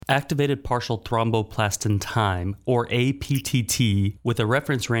Activated partial thromboplastin time, or APTT, with a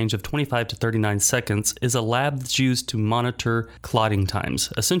reference range of 25 to 39 seconds, is a lab that's used to monitor clotting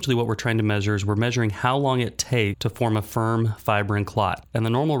times. Essentially, what we're trying to measure is we're measuring how long it takes to form a firm fibrin clot, and the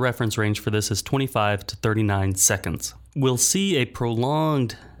normal reference range for this is 25 to 39 seconds. We'll see a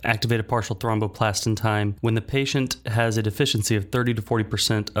prolonged activated partial thromboplastin time when the patient has a deficiency of 30 to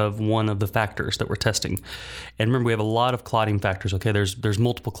 40% of one of the factors that we're testing. And remember, we have a lot of clotting factors, okay? There's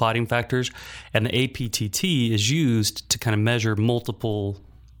multiple clotting factors, and the APTT is used to kind of measure multiple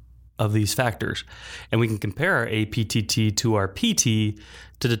of these factors. And we can compare our APTT to our PT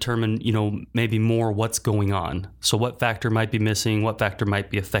to determine, maybe more what's going on. So what factor might be missing, what factor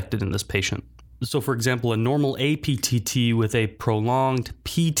might be affected in this patient. So, for example, a normal APTT with a prolonged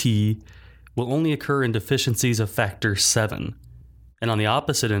PT will only occur in deficiencies of factor 7. And on the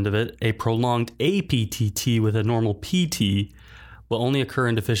opposite end of it, a prolonged APTT with a normal PT will only occur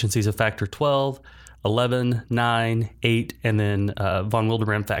in deficiencies of factor 12, 11, 9, 8, and then von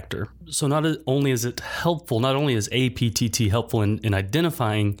Willebrand factor. So not only is APTT helpful in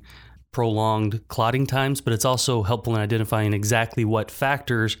identifying prolonged clotting times, but it's also helpful in identifying exactly what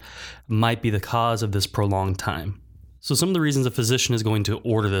factors might be the cause of this prolonged time. So some of the reasons a physician is going to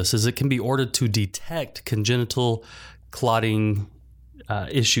order this is it can be ordered to detect congenital clotting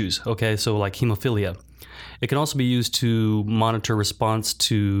issues, okay, so like hemophilia. It can also be used to monitor response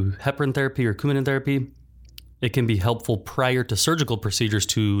to heparin therapy or Coumadin therapy. It can be helpful prior to surgical procedures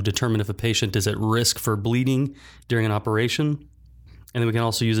to determine if a patient is at risk for bleeding during an operation. And then we can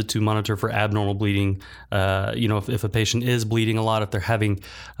also use it to monitor for abnormal bleeding. If a patient is bleeding a lot, if they're having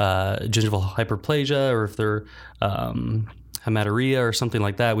gingival hyperplasia, or if they're hematuria or something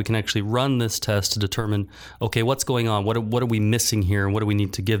like that, we can actually run this test to determine, okay, what's going on? What are we missing here? And what do we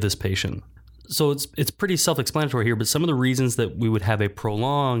need to give this patient? So it's pretty self-explanatory here, but some of the reasons that we would have a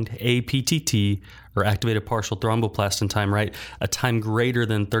prolonged APTT, or activated partial thromboplastin time, right, a time greater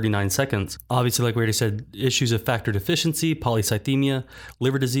than 39 seconds. Obviously, like we already said, issues of factor deficiency, polycythemia,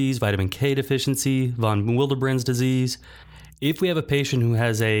 liver disease, vitamin K deficiency, von Willebrand's disease. If we have a patient who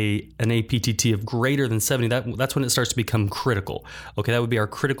has an APTT of greater than 70, that's when it starts to become critical. Okay, that would be our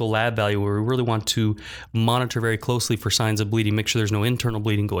critical lab value, where we really want to monitor very closely for signs of bleeding, make sure there's no internal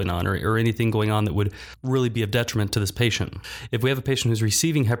bleeding going on or anything going on that would really be of detriment to this patient. If we have a patient who's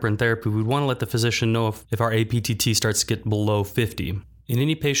receiving heparin therapy, we'd want to let the physician know if our APTT starts to get below 50. In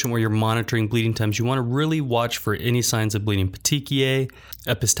any patient where you're monitoring bleeding times, you want to really watch for any signs of bleeding, petechiae,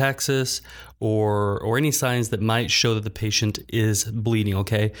 epistaxis, or any signs that might show that the patient is bleeding,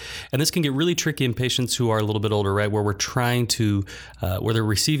 okay? And this can get really tricky in patients who are a little bit older, right, where we're trying to, where they're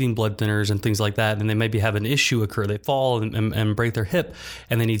receiving blood thinners and things like that, and they maybe have an issue occur. They fall and break their hip,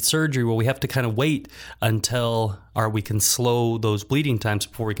 and they need surgery. Well, we have to kind of wait until we can slow those bleeding times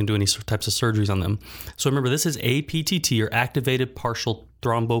before we can do any types of surgeries on them. So remember, this is APTT, or activated partial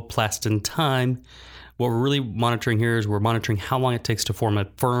thromboplastin time. What we're really monitoring here is we're monitoring how long it takes to form a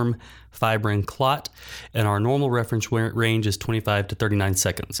firm fibrin clot, and our normal reference range is 25 to 39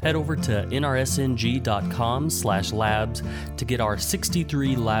 seconds. Head over to nrsng.com/labs to get our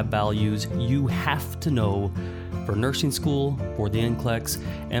 63 lab values you have to know for nursing school, for the NCLEX,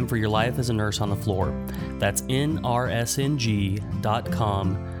 and for your life as a nurse on the floor. That's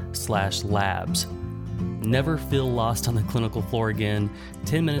nrsng.com/labs. Never feel lost on the clinical floor again.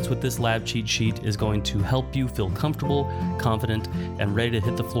 10 minutes with this lab cheat sheet is going to help you feel comfortable, confident, and ready to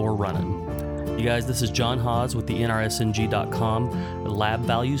hit the floor running. You guys, this is John Hawes with the nrsng.com Lab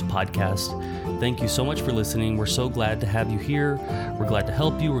Values Podcast. Thank you so much for listening. We're so glad to have you here. We're glad to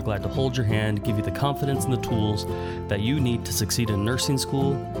help you. We're glad to hold your hand, give you the confidence and the tools that you need to succeed in nursing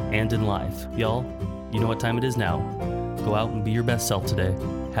school and in life. Y'all, you know what time it is now. Go out and be your best self today.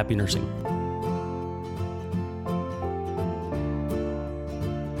 Happy nursing.